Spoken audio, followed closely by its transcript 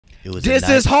This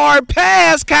is hard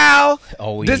pass, Kyle.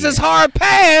 Oh, this is hard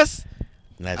pass.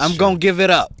 I'm going to give it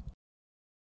up.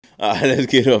 All right, let's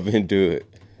get up and do it.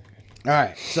 All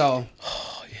right, so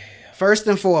first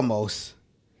and foremost,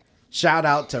 shout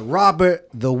out to Robert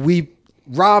the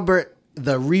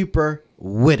Reaper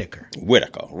Whitaker.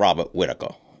 Robert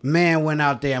Whitaker. Man went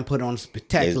out there and put on a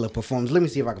spectacular performance. Let me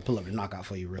see if I can pull up the knockout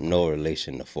for you real quick. No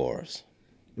relation to Forrest.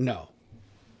 No.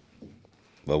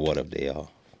 But what if they are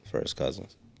first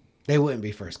cousins? They wouldn't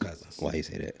be first cousins. Why you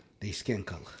say that? They skin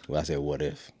color. Well, I said what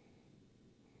if.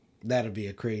 That'd be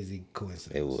a crazy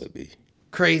coincidence. It would be.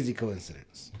 Crazy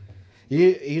coincidence.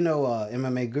 You know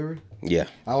MMA Guru? Yeah.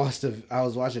 I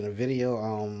was watching a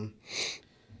video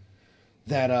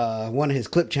that one of his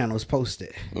clip channels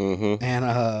posted. Mm-hmm.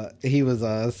 And he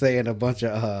was saying a bunch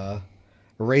of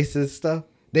racist stuff.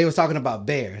 They was talking about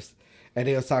bears. And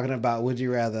they was talking about, would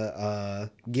you rather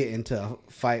get into a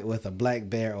fight with a black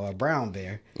bear or a brown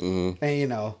bear? Mm-hmm. And, you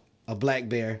know, a black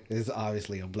bear is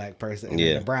obviously a black person. And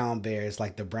then the brown bear is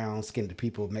like the brown-skinned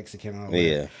people, Mexican or whatever.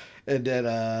 Yeah. And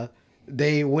then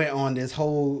they went on this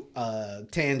whole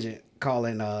tangent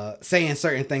saying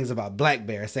certain things about black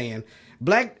bears, saying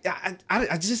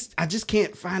I just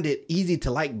can't find it easy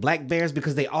to like black bears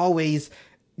because they always,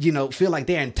 you know, feel like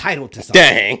they're entitled to something.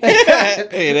 Dang.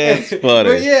 Hey, that's funny.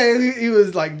 But yeah, he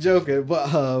was like joking. But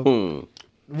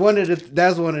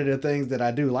that's one of the things that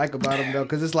I do like about him though,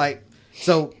 because it's like,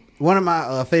 so one of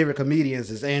my favorite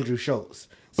comedians is Andrew Schultz.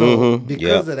 So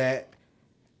because of that,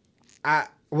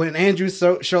 when Andrew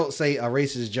Schultz say a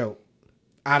racist joke,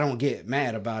 I don't get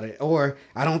mad about it, or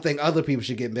I don't think other people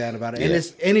should get mad about it. And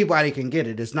it's anybody can get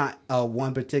it. It's not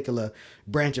one particular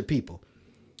branch of people.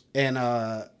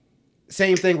 And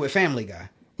same thing with Family Guy.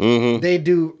 Mm-hmm. They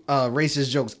do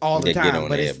racist jokes all the time,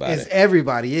 but it's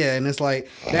everybody. Yeah, and it's like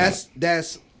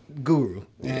that's Guru.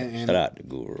 And shout out to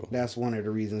Guru. That's one of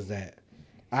the reasons that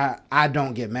I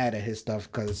don't get mad at his stuff,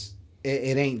 because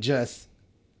it ain't just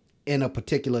in a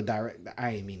particular I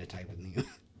ain't mean to type it in.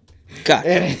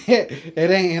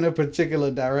 It ain't in a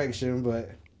particular direction,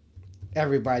 but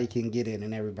everybody can get it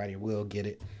and everybody will get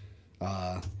it.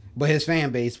 But his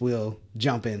fan base will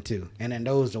jump in too. And then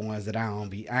those are the ones that I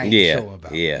ain't sure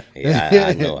about. Yeah,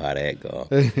 I know how that go.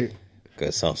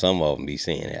 Because some of them be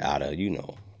saying it out of, you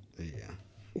know.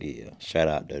 Yeah. Shout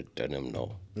out to them,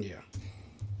 though. Yeah.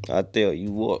 I tell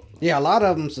you what. Yeah, a lot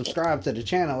of them subscribed to the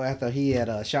channel after he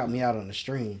had shot me out on the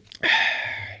stream.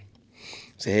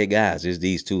 Say, hey guys, it's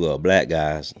these two black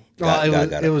guys.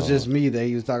 It was just me that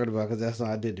he was talking about, because that's when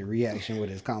I did the reaction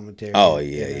with his commentary. Oh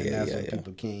yeah. That's when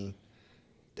people came.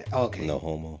 Okay. No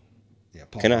homo. Yeah.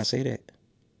 Can I say that?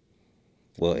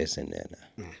 Well, it's in there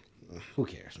now. Who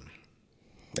cares,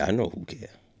 man? I know who cares.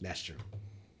 That's true.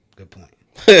 Good point.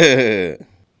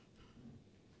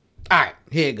 All right,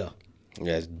 here you go.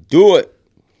 Let's do it.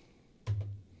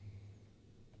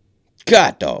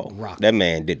 God, dog. That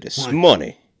man did this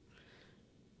money.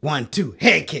 1, 2,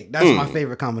 head kick. That's my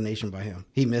favorite combination by him.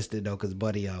 He missed it, though, because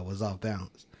Buddy was off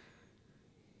balance.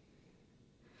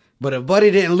 But if Buddy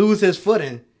didn't lose his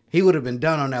footing, he would have been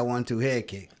done on that 1-2 head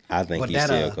kick. I think he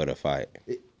still could have fight.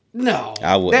 No.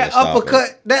 I wouldn't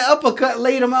That uppercut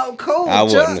laid him out cold. I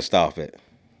wouldn't have stopped it.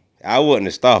 I wouldn't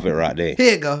have stopped it right there.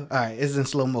 Here you go. All right, it's in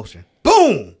slow motion.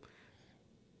 Boom!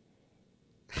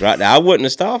 Right there, I wouldn't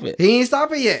have stopped it. He ain't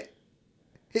stopped it yet.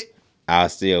 I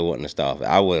still wouldn't have stopped it.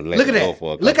 I would have let it go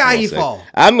for a couple. Look how he fall.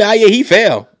 I mean, yeah, he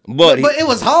fell. But it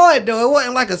was hard, though. It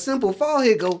wasn't like a simple fall.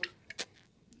 Here go.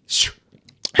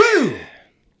 Boom!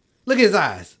 Look at his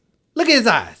eyes. Look at his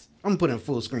eyes. I'm putting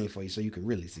full screen for you so you can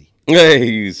really see. Hey,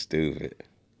 you stupid.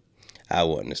 I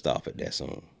wouldn't have stopped it that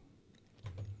soon.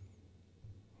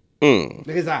 Look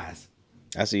at his eyes.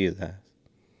 I see his eyes.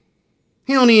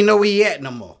 He don't even know where he at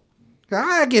no more.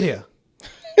 How'd I get here?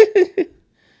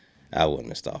 I wouldn't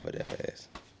have stopped it that fast.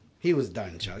 He was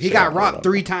done, Chuck. He got rocked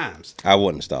 3 times. I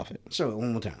wouldn't have stopped it. Show it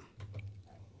one more time.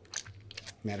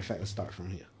 Matter of fact, let's start from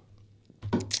here.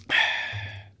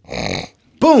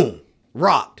 Boom!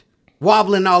 Rocked.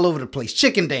 Wobbling all over the place.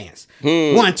 Chicken dance.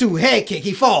 1, 2, head kick.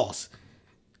 He falls.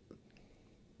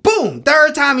 Boom!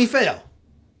 3rd time he fell.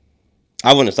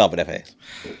 I wouldn't have stopped it that fast.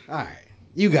 All right.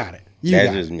 You got it.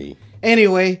 That's just me.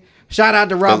 Anyway, shout out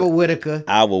to Robert Whitaker.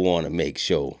 I would want to make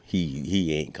sure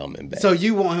he ain't coming back. So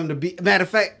you want him to be, matter of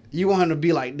fact, you want him to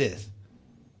be like this.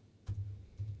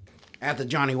 After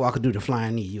Johnny Walker do the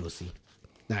flying knee, you'll see.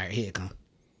 All right, here it comes.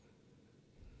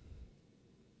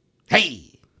 Hey!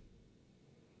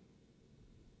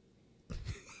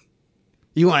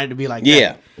 You want it to be like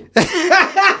that?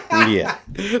 Yeah. Yeah.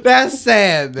 That's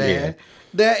sad, man.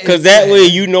 Because that way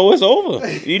you know it's over.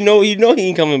 You know he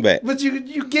ain't coming back. But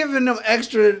you giving them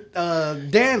extra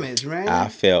damage, man. I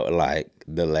felt like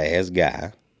the last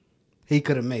guy. He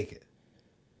could have made it.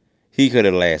 He could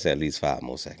have lasted at least 5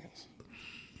 more seconds.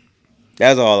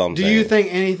 That's all I'm saying. Do you think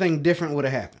anything different would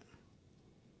have happened?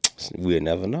 We'll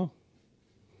never know.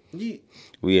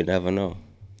 We'll never know.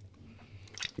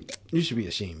 You should be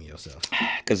ashamed of yourself.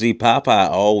 Cause see, Popeye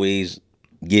always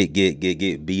get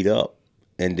beat up,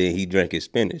 and then he drank his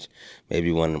spinach.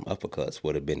 Maybe one of them uppercuts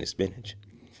would have been his spinach.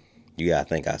 You gotta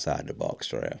think outside the box,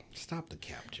 Trav. Stop the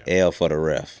cap, Joe. L for the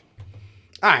ref.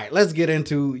 All right, let's get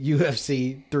into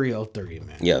UFC 303,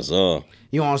 man. Yes, sir.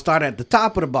 You want to start at the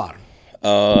top or the bottom?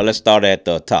 Let's start at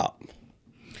the top.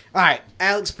 All right,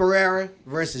 Alex Pereira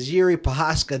versus Yuri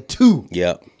Prochazka 2.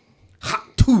 Yep. Hot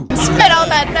 2. Spit on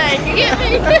that thing. You get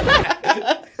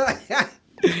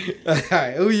me? All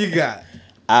right, who you got?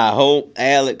 I hope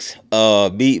Alex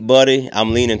beat Buddy.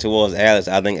 I'm leaning towards Alex.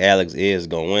 I think Alex is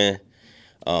gonna win.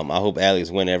 I hope Alex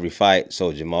win every fight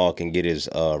so Jamal can get his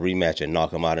rematch and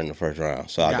knock him out in the first round.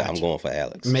 So I'm going for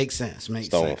Alex. Makes sense.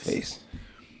 Stone face.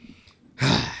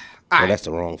 Well, that's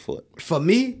the wrong foot. For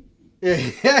me,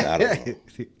 I don't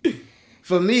know.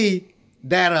 For me,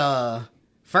 that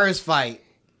first fight,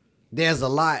 there's a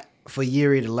lot for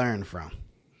Yuri to learn from.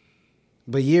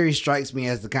 But Yuri strikes me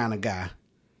as the kind of guy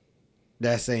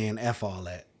that's saying F all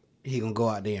that. He gonna go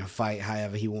out there and fight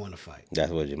however he want to fight.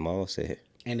 That's what Jamal said.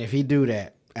 And if he do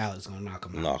that, Alex gonna knock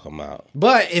him out. Knock him out.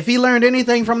 But if he learned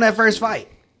anything from that first fight,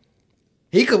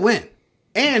 he could win.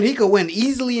 And he could win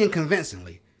easily and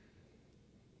convincingly.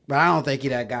 But I don't think he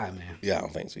that guy, man. Yeah, I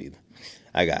don't think so either.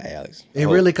 I got Alex. It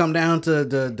really come down to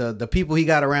the people he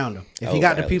got around him. If he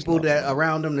got the people that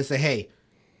around him that say, hey,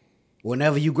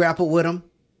 whenever you grapple with him,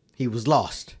 he was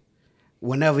lost.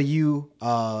 Whenever you,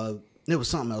 there was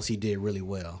something else he did really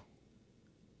well.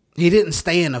 He didn't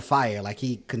stay in the fire. Like,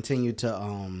 he continued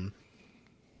to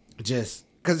just,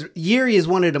 because Yuri is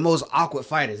one of the most awkward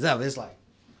fighters ever. It's like,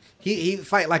 he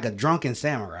fight like a drunken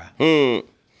samurai.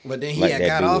 But then he like had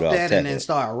got off that and then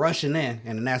started rushing in,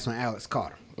 and then that's when Alex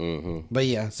caught him. Mm-hmm. But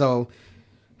yeah, so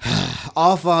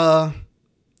off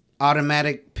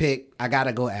automatic pick, I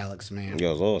gotta go Alex, man.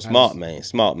 Yo, smart man.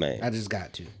 I just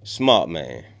got to. Smart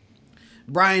man.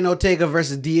 Brian Ortega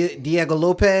versus Diego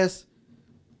Lopez.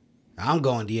 I'm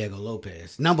going Diego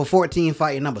Lopez. Number 14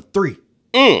 fighting number 3.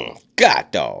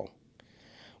 God dog.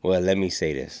 Well, let me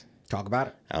say this. Talk about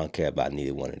it. I don't care about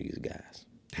neither one of these guys.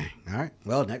 Dang. All right.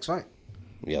 Well, next fight.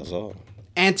 Yes, sir.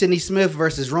 Anthony Smith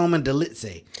versus Roman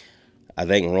Dolidze. I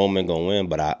think Roman gonna win,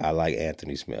 but I like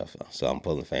Anthony Smith, so I'm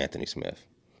pulling for Anthony Smith.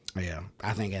 Yeah,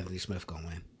 I think Anthony Smith gonna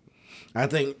win. I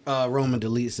think Roman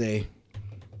Dolidze,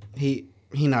 he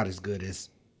not as good as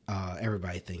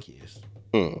everybody think he is.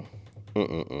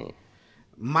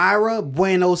 Myra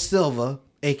Bueno Silva,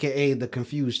 a.k.a. the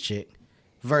confused chick,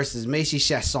 versus Macy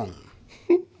Chasson.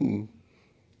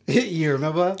 You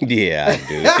remember? Yeah, I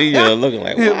do. She looking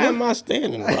like, why am I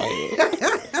standing right here?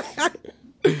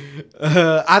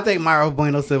 I think Myra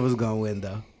Bueno Silva's going to win,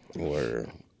 though. Word.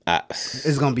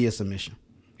 It's going to be a submission.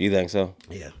 You think so?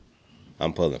 Yeah.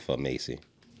 I'm pulling for Macy.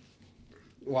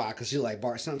 Why? Because she like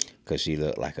Bart Simpson? Because she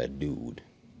looked like a dude.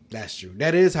 That's true.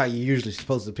 That is how you're usually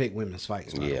supposed to pick women's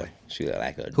fights, by the way. She looked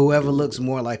like a Whoever looks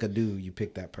more like a dude, you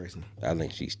pick that person. I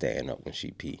think she stand up when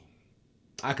she pee.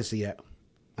 I can see that.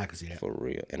 For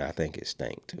real. And I think it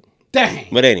stank, too. Dang.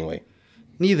 But anyway.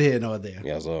 Neither here nor there.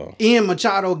 Yes, sir. Ian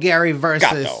Machado Gary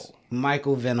versus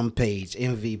Michael Venom Page,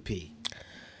 MVP.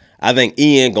 I think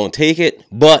Ian gonna take it,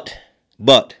 but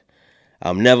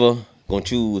I'm never gonna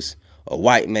choose a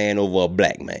white man over a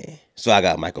black man. So I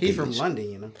got Michael Page. He's from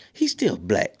London, you know. He's still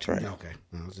black, Trey. Okay,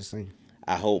 I was just saying.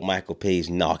 I hope Michael Page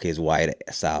knock his white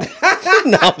ass out.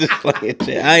 No, I'm just playing.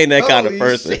 I ain't that kind of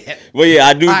person. Shit. But yeah,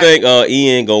 I do think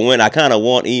Ian gonna win. I kind of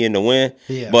want Ian to win,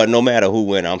 but no matter who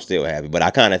win, I'm still happy. But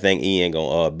I kind of think Ian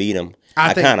gonna beat him.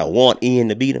 I kind of want Ian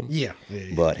to beat him. Yeah.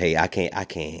 But hey, I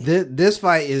can't. This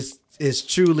fight is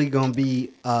truly gonna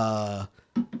be a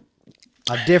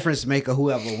difference maker.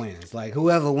 Whoever wins, like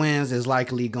whoever wins, is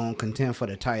likely gonna contend for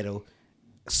the title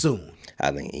soon.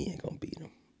 I think Ian gonna beat him.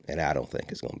 And I don't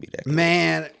think it's going to be that close.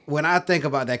 Man, when I think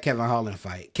about that Kevin Holland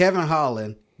fight, Kevin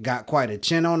Holland got quite a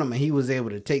chin on him, and he was able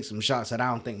to take some shots that I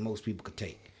don't think most people could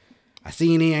take. I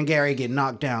seen Ian Gary get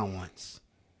knocked down once.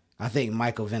 I think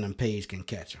Michael Venom Page can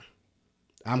catch him.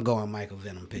 I'm going Michael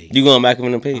Venom Page. You going Michael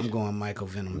Venom Page? I'm going Michael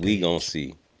Venom Page. We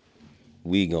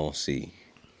going to see.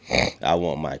 I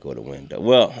want Michael to win, though.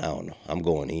 Well, I don't know. I'm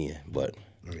going Ian, but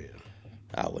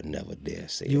I would never dare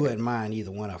say You that. wouldn't mind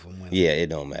either one of them winning. Yeah, it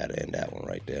don't matter in that one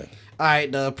right there. All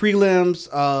right, the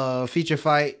prelims feature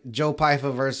fight, Joe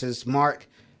Pyfer versus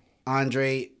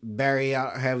Andre Barry,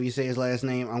 however you say his last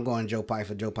name. I'm going Joe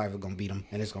Pyfer. Joe Pyfer going to beat him,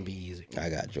 and it's going to be easy. I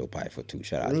got Joe Pyfer, too.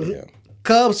 Shout out to him.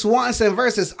 Cub Swanson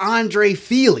versus Andre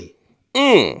Feely.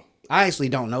 I actually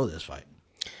don't know this fight.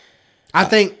 I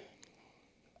think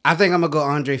I'm going to go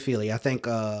Andre Feely. I think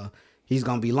he's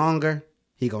going to be longer.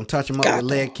 He's going to touch him up with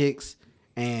leg kicks,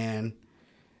 and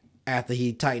after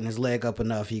he tighten his leg up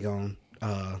enough, he going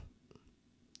to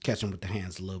catch him with the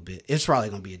hands a little bit. It's probably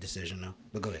going to be a decision, though.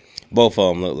 But go ahead. Both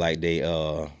of them look like they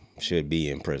should be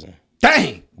in prison.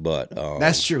 Dang! But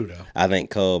that's true, though. I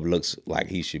think Cub looks like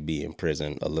he should be in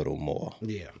prison a little more.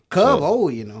 Yeah. Cub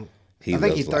old, you know. I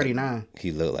think he's 39. Like,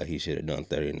 he looked like he should have done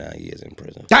 39 years in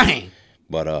prison. Dang!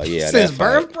 But, yeah. Since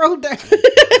birth, bro? Dang.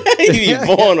 He was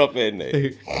born up in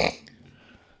there.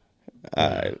 All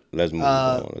right, let's move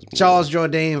on. Charles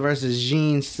Jourdain versus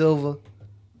Gene Silva.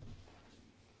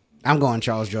 I'm going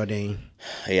Charles Jourdain.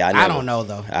 Yeah, I don't know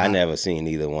though. I never seen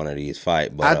either one of these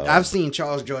fight, but I've seen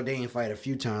Charles Jourdain fight a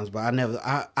few times, but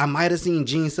I might have seen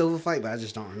Gene Silva fight, but I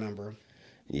just don't remember him.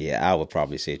 Yeah, I would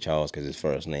probably say Charles because his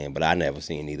first name, but I never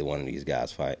seen either one of these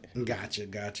guys fight. Gotcha.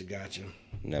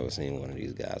 Never seen one of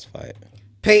these guys fight.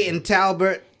 Peyton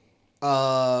Talbot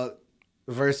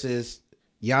versus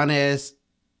Yanez.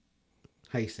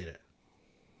 How you say that?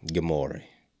 Gamori.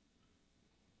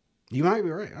 You might be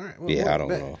right. All right. Well, yeah, I don't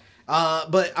know.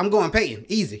 But I'm going Peyton.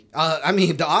 Easy. I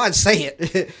mean, the odds say it.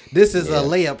 This is a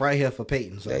layup right here for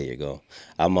Peyton. So. There you go.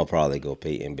 I'm going to probably go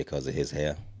Peyton because of his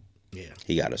hair. Yeah.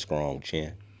 He got a strong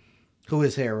chin. Who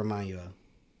his hair remind you of?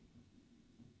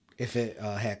 If it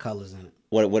had colors in it.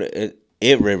 What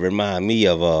it remind me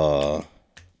of what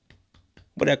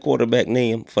that quarterback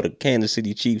name for the Kansas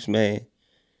City Chiefs, man?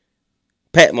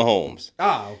 Pat Mahomes.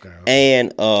 Oh, okay.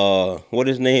 And what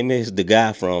his name is, the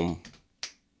guy from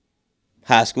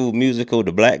High School Musical,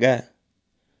 the black guy.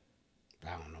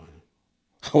 I don't know him.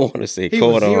 I want to say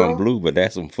Cordon Bleu, but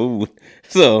that's some food.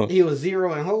 So he was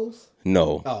Zero in Hoes?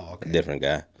 No. Oh, okay. Different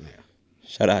guy. Yeah.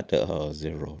 Shout out to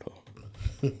Zero though.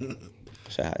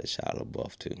 Shout out to Shia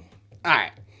LaBeouf too. All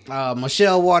right.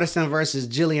 Michelle Waterson versus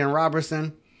Jillian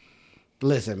Robertson.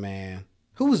 Listen, man.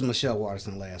 Who was Michelle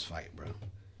Waterson last fight, bro?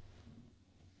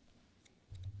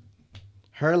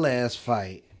 Her last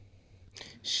fight,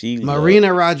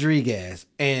 Marina Rodriguez,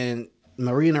 and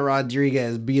Marina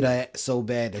Rodriguez beat her so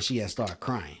bad that she had started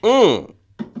crying.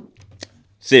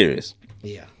 Serious?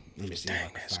 Yeah. Let me see.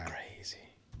 Dang, that's crazy.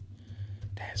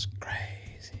 That's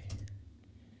crazy.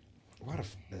 Why the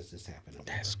f does this happen?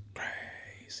 That's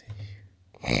crazy.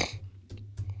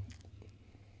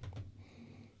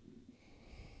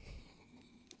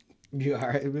 You all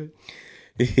right, man?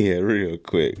 Yeah, real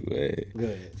quick, man. Go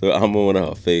ahead. So I'm on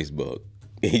Facebook,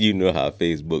 and you know how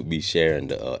Facebook be sharing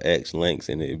the X links,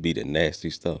 and it be the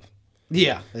nasty stuff.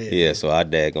 Yeah. So I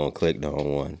daggone clicked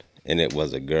on one, and it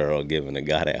was a girl giving a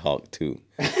guy that hawk too.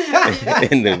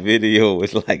 And the video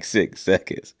was like 6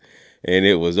 seconds, and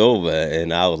it was over.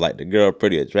 And I was like, the girl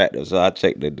pretty attractive, so I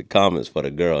checked the comments for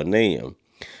the girl name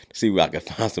to see where I could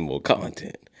find some more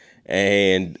content.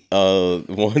 And one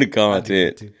of the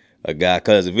content. A guy,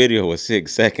 cause the video was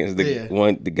 6 seconds.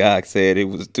 The guy said it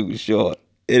was too short.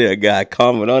 And a guy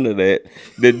comment under that.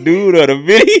 The dude of the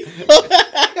video.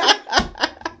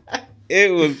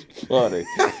 It was funny.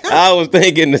 I was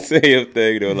thinking the same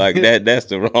thing though. Like that's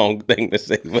the wrong thing to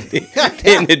say. But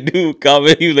then the dude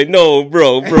comment, he was like, "No,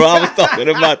 bro, I was talking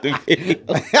about the video."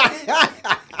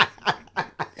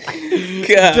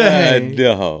 God,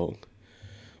 dog.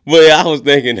 But I was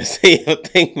thinking the same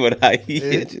thing, but he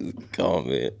just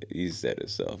comment. He set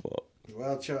himself up.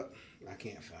 Well, Chuck, I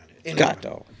can't find it. Anyway. God,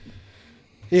 dog.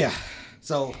 Yeah.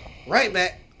 So, right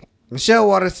back. Michelle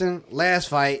Waterson, last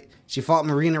fight, she fought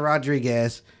Marina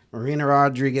Rodriguez. Marina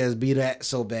Rodriguez beat her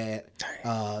so bad.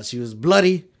 She was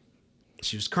bloody.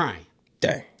 She was crying.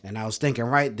 Dang. And I was thinking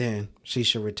right then, she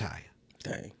should retire.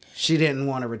 Dang. She didn't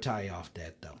want to retire off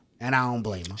that, though. And I don't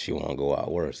blame her. She want to go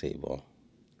out worse, hey, boy.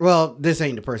 Well, this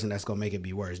ain't the person that's going to make it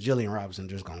be worse. Jillian Robinson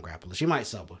just going to grapple her. She might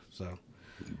sub her. So,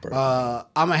 I'm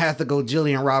going to have to go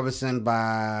Jillian Robinson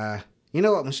by... You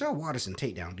know what? Michelle Waterson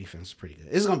takedown defense is pretty good.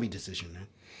 It's going to be decision, man.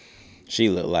 She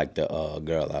looked like the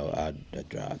girl I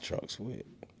drive trucks with.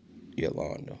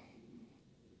 Yolanda.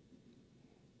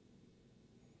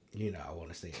 You know I want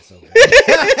to say it so bad.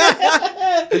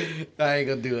 I ain't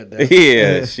going to do it, though.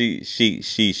 Yeah,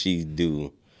 she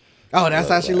do. Oh, that's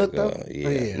how she looked, though? Yeah.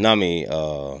 Oh, yeah. No, I mean,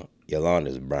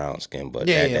 Yolanda's brown skin, but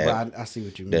but I see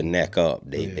what you mean. The neck up,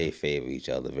 they favor each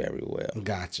other very well.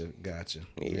 Gotcha. Yeah.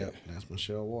 Yep, that's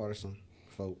Michelle Waterson.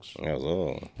 folks. That's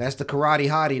all. That's the Karate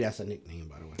Hottie. That's a nickname,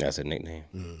 by the way. That's a nickname.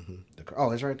 Mm-hmm.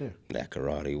 Oh, it's right there. That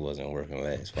karate wasn't working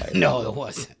last fight. No, it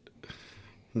wasn't.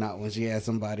 Not when she had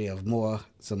somebody of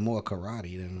some more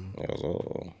karate than. That was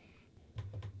all.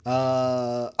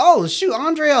 Oh shoot,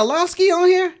 Andre Arlovski on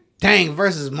here. Dang,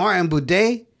 versus Martin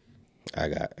Buday. I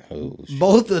got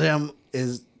both of them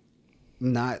is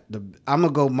not the. I'm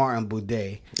gonna go Martin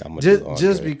Buday.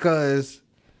 Just because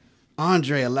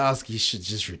Andre Arlovski should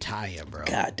just retire, bro.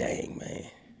 God dang, man.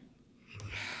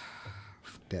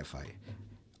 That fight.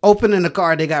 Opening the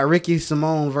card, they got Ricky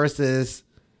Simone versus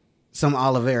some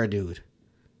Oliveira dude.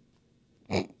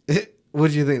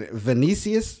 What do you think?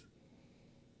 Vinicius?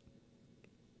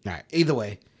 All right. Either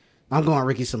way, I'm going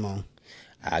Ricky Simone.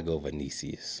 I go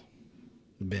Vinicius.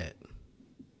 Bet.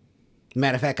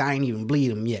 Matter of fact, I ain't even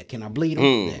bleed him yet. Can I bleed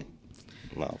him? Bet.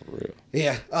 No, for real.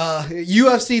 Yeah.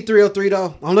 UFC 303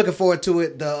 though. I'm looking forward to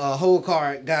it. The whole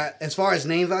card got, as far as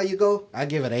name value go, I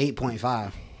give it an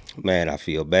 8.5. Man, I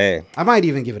feel bad. I might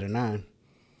even give it a 9.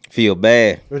 Feel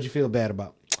bad. What'd you feel bad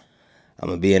about? I'm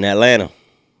gonna be in Atlanta.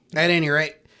 At any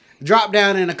rate, drop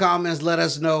down in the comments. Let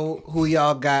us know who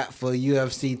y'all got for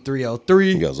UFC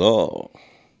 303. Yes, all.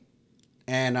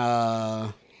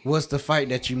 And what's the fight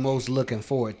that you most looking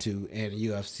forward to in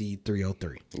UFC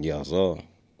 303? Yes, all.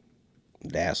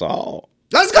 That's all.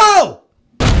 Let's go!